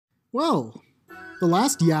Well, the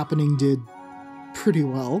last yappening did pretty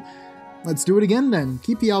well. Let's do it again then.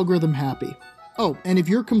 Keep the algorithm happy. Oh, and if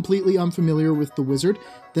you're completely unfamiliar with the wizard,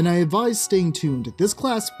 then I advise staying tuned. This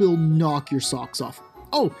class will knock your socks off.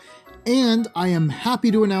 Oh, and I am happy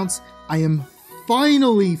to announce I am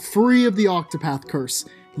finally free of the Octopath curse.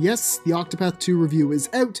 Yes, the Octopath 2 review is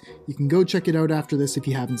out. You can go check it out after this if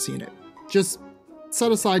you haven't seen it. Just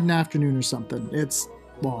set aside an afternoon or something. It's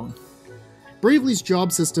long. Bravely's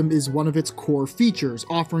job system is one of its core features,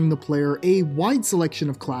 offering the player a wide selection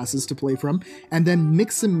of classes to play from, and then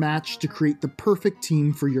mix and match to create the perfect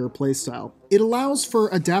team for your playstyle. It allows for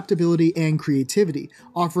adaptability and creativity,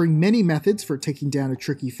 offering many methods for taking down a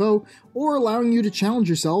tricky foe, or allowing you to challenge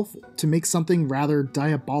yourself to make something rather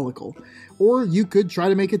diabolical. Or you could try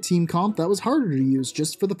to make a team comp that was harder to use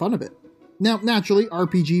just for the fun of it. Now, naturally,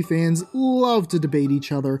 RPG fans love to debate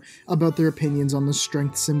each other about their opinions on the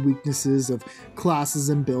strengths and weaknesses of classes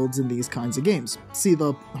and builds in these kinds of games. See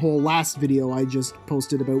the whole last video I just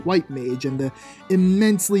posted about White Mage and the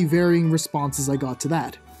immensely varying responses I got to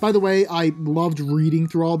that. By the way, I loved reading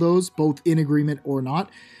through all those, both in agreement or not.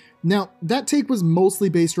 Now, that take was mostly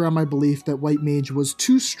based around my belief that White Mage was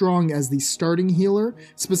too strong as the starting healer,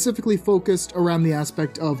 specifically focused around the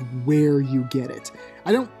aspect of where you get it.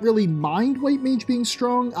 I don't really mind White Mage being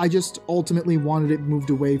strong, I just ultimately wanted it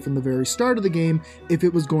moved away from the very start of the game if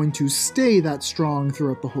it was going to stay that strong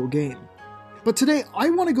throughout the whole game. But today,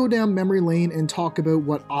 I want to go down memory lane and talk about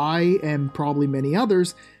what I, and probably many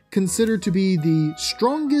others, consider to be the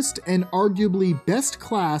strongest and arguably best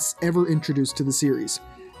class ever introduced to the series.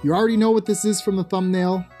 You already know what this is from the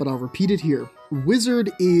thumbnail, but I'll repeat it here.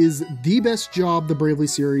 Wizard is the best job the Bravely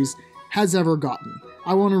series has ever gotten.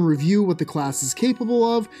 I want to review what the class is capable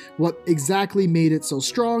of, what exactly made it so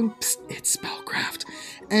strong, it's spellcraft,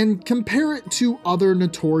 and compare it to other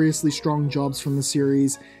notoriously strong jobs from the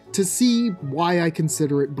series to see why I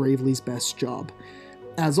consider it Bravely's best job.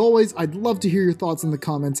 As always, I'd love to hear your thoughts in the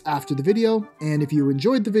comments after the video, and if you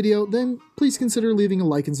enjoyed the video, then please consider leaving a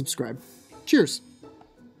like and subscribe. Cheers!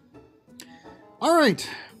 Alright,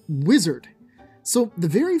 Wizard. So the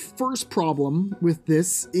very first problem with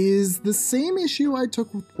this is the same issue I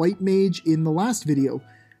took with White Mage in the last video.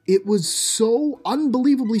 It was so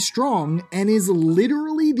unbelievably strong and is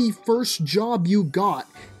literally the first job you got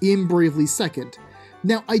in Bravely 2nd.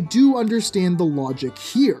 Now I do understand the logic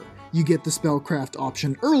here. You get the spellcraft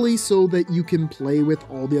option early so that you can play with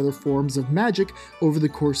all the other forms of magic over the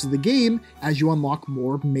course of the game as you unlock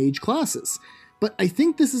more mage classes. But I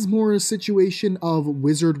think this is more a situation of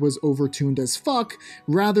Wizard was overtuned as fuck,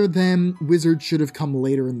 rather than Wizard should have come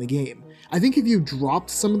later in the game. I think if you dropped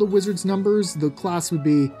some of the Wizard's numbers, the class would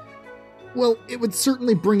be, well, it would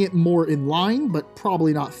certainly bring it more in line, but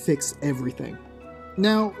probably not fix everything.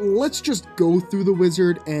 Now, let's just go through the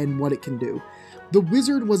Wizard and what it can do. The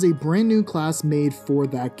Wizard was a brand new class made for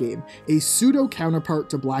that game. A pseudo counterpart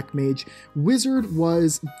to Black Mage, Wizard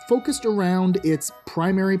was focused around its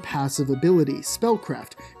primary passive ability,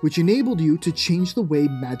 Spellcraft, which enabled you to change the way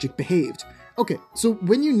magic behaved. Okay, so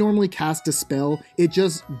when you normally cast a spell, it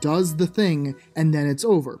just does the thing and then it's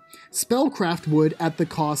over. Spellcraft would, at the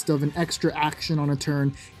cost of an extra action on a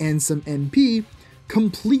turn and some MP,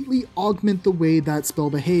 completely augment the way that spell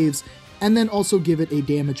behaves and then also give it a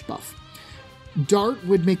damage buff. Dart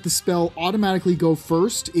would make the spell automatically go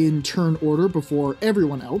first in turn order before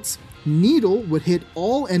everyone else. Needle would hit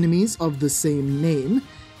all enemies of the same name.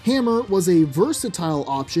 Hammer was a versatile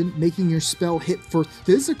option, making your spell hit for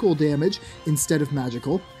physical damage instead of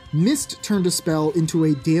magical. Mist turned a spell into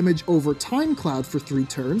a damage over time cloud for 3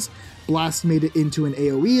 turns. Blast made it into an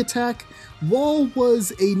AoE attack. Wall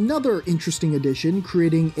was another interesting addition,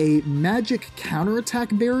 creating a magic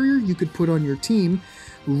counterattack barrier you could put on your team.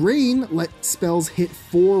 Rain let spells hit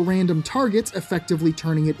 4 random targets, effectively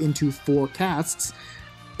turning it into 4 casts.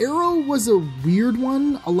 Arrow was a weird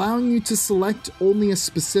one, allowing you to select only a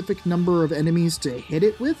specific number of enemies to hit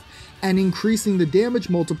it with, and increasing the damage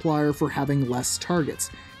multiplier for having less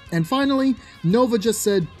targets. And finally, Nova just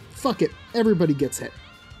said, fuck it, everybody gets hit.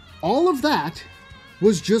 All of that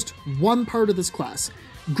was just one part of this class.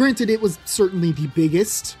 Granted, it was certainly the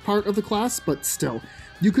biggest part of the class, but still.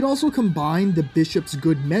 You could also combine the Bishop's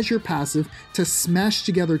Good Measure passive to smash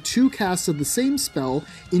together 2 casts of the same spell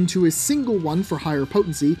into a single one for higher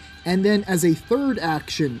potency, and then as a third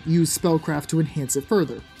action, use Spellcraft to enhance it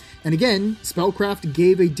further. And again, Spellcraft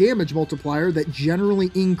gave a damage multiplier that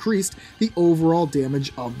generally increased the overall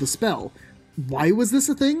damage of the spell. Why was this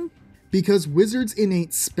a thing? because Wizard's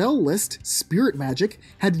innate spell list, Spirit Magic,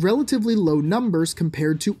 had relatively low numbers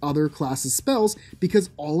compared to other classes' spells because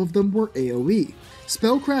all of them were AoE.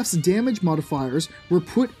 Spellcraft's damage modifiers were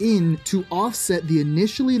put in to offset the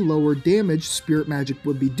initially lower damage Spirit Magic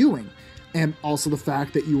would be doing, and also the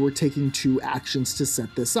fact that you were taking 2 actions to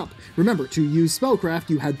set this up. Remember, to use Spellcraft,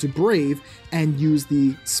 you had to Brave and use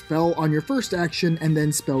the spell on your first action and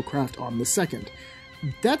then Spellcraft on the second.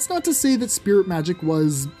 That's not to say that Spirit Magic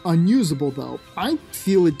was unusable though. I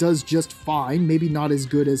feel it does just fine, maybe not as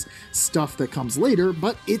good as stuff that comes later,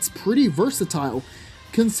 but it's pretty versatile,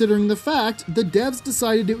 considering the fact the devs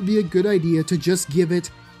decided it would be a good idea to just give it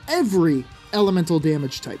every elemental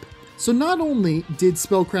damage type. So not only did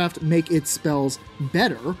Spellcraft make its spells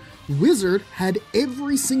better, Wizard had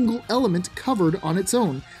every single element covered on its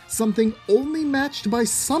own, something only matched by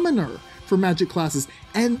Summoner for magic classes,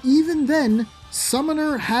 and even then,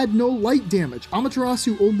 Summoner had no light damage.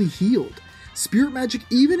 Amaterasu only healed. Spirit Magic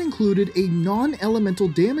even included a non-elemental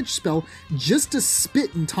damage spell just to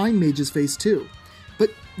spit in Time Mage's face too.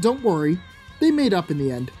 But don't worry, they made up in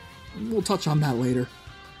the end. We'll touch on that later.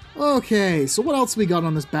 Okay, so what else we got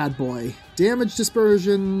on this bad boy? Damage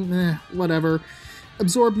dispersion, whatever.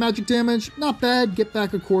 Absorb magic damage, not bad. Get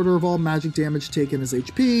back a quarter of all magic damage taken as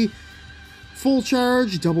HP. Full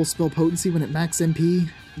charge, double spell potency when at max MP.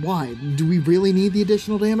 Why? Do we really need the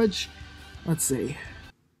additional damage? Let's see.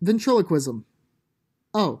 Ventriloquism.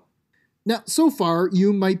 Oh. Now, so far,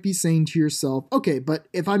 you might be saying to yourself, okay, but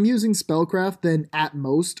if I'm using Spellcraft, then at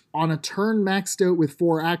most, on a turn maxed out with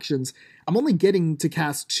 4 actions, I'm only getting to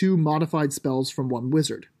cast 2 modified spells from 1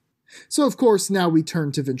 wizard. So of course, now we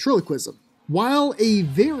turn to Ventriloquism. While a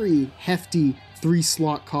very hefty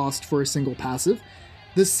 3-slot cost for a single passive,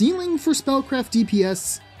 the ceiling for Spellcraft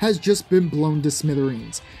DPS has just been blown to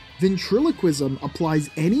smithereens. Ventriloquism applies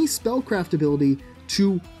any Spellcraft ability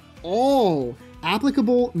to all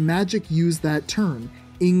applicable magic used that turn,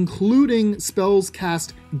 including spells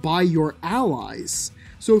cast by your allies.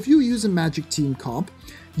 So if you use a magic team comp,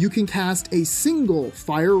 you can cast a single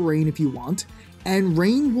Fire Rain if you want, and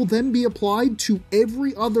Rain will then be applied to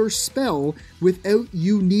every other spell without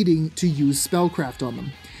you needing to use Spellcraft on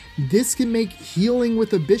them. This can make healing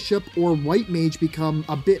with a Bishop or White Mage become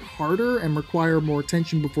a bit harder and require more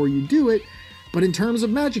attention before you do it, but in terms of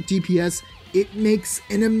magic DPS, it makes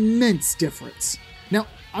an immense difference. Now,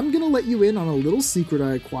 I'm going to let you in on a little secret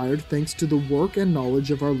I acquired thanks to the work and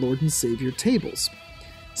knowledge of our Lord and Savior tables.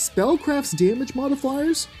 Spellcraft's damage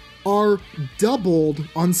modifiers are doubled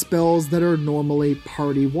on spells that are normally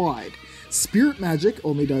party-wide. Spirit Magic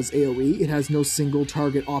only does AoE, it has no single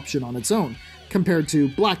target option on its own, compared to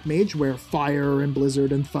Black Mage where Fire and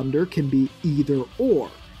Blizzard and Thunder can be either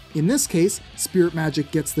or. In this case, Spirit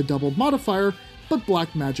Magic gets the doubled modifier, but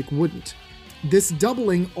Black Magic wouldn't. This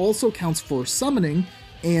doubling also counts for Summoning,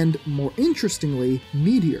 and more interestingly,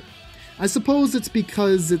 Meteor. I suppose it's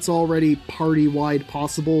because it's already party-wide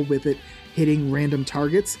possible with it hitting random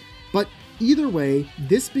targets, but either way,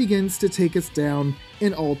 this begins to take us down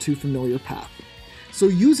an all too familiar path. So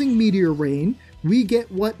using Meteor Rain, we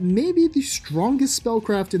get what may be the strongest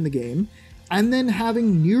spellcraft in the game, and then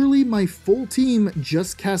having nearly my full team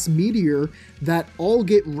just cast Meteor that all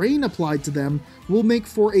get rain applied to them will make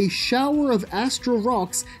for a shower of astral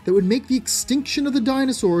rocks that would make the extinction of the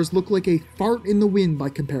dinosaurs look like a fart in the wind by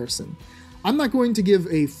comparison. I'm not going to give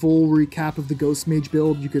a full recap of the Ghost Mage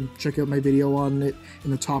build, you can check out my video on it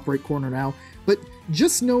in the top right corner now, but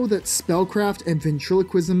just know that Spellcraft and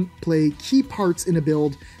Ventriloquism play key parts in a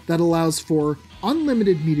build that allows for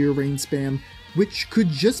unlimited Meteor Rain spam, which could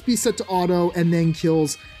just be set to auto and then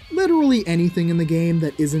kills literally anything in the game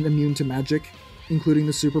that isn't immune to magic, including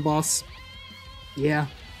the super boss. Yeah.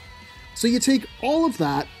 So you take all of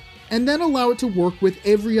that, and then allow it to work with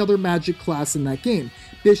every other magic class in that game.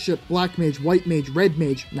 Bishop, Black Mage, White Mage, Red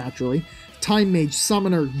Mage, naturally, Time Mage,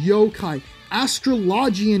 Summoner, Yokai,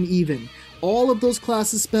 Astrologian even. All of those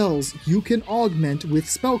classes spells you can augment with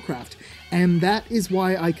Spellcraft, and that is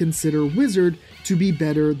why I consider Wizard to be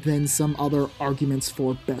better than some other arguments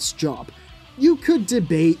for best job. You could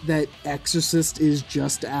debate that Exorcist is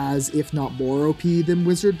just as, if not more OP than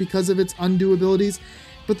Wizard because of its undo abilities,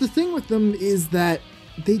 but the thing with them is that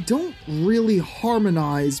they don't really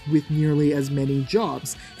harmonize with nearly as many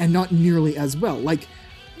jobs, and not nearly as well. Like,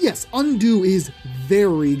 yes, undo is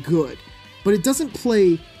very good, but it doesn't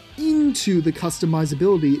play into the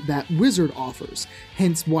customizability that Wizard offers,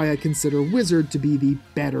 hence why I consider Wizard to be the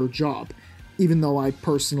better job, even though I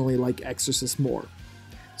personally like Exorcist more.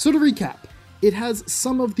 So to recap, it has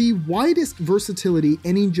some of the widest versatility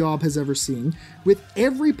any job has ever seen, with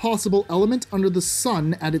every possible element under the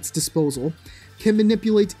sun at its disposal. can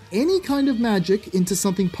manipulate any kind of magic into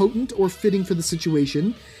something potent or fitting for the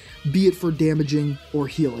situation, be it for damaging or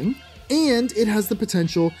healing, and it has the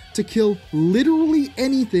potential to kill literally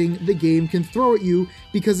anything the game can throw at you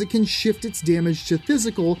because it can shift its damage to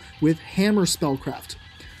physical with hammer spellcraft.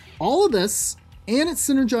 All of this, and it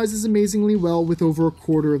synergizes amazingly well with over a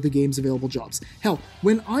quarter of the game's available jobs. Hell,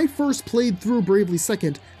 when I first played through Bravely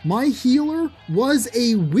Second, my healer was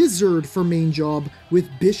a wizard for main job with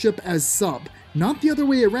Bishop as sub. Not the other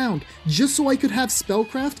way around, just so I could have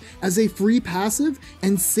Spellcraft as a free passive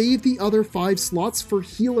and save the other 5 slots for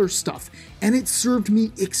healer stuff, and it served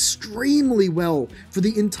me extremely well for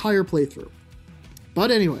the entire playthrough.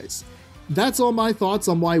 But anyways, that's all my thoughts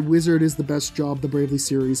on why Wizard is the best job the Bravely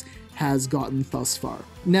series has gotten thus far.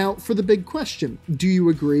 Now, for the big question, do you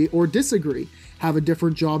agree or disagree? Have a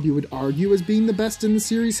different job you would argue as being the best in the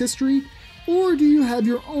series history? Or do you have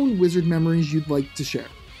your own Wizard memories you'd like to share?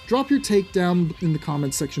 Drop your take down in the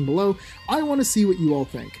comments section below. I want to see what you all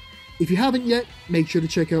think. If you haven't yet, make sure to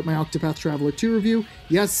check out my Octopath Traveler 2 review.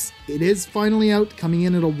 Yes, it is finally out, coming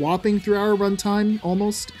in at a whopping 3-hour runtime,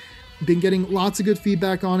 almost. Been getting lots of good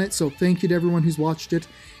feedback on it, so thank you to everyone who's watched it.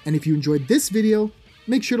 And if you enjoyed this video,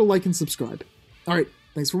 make sure to like and subscribe. Alright,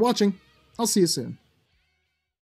 thanks for watching. I'll see you soon.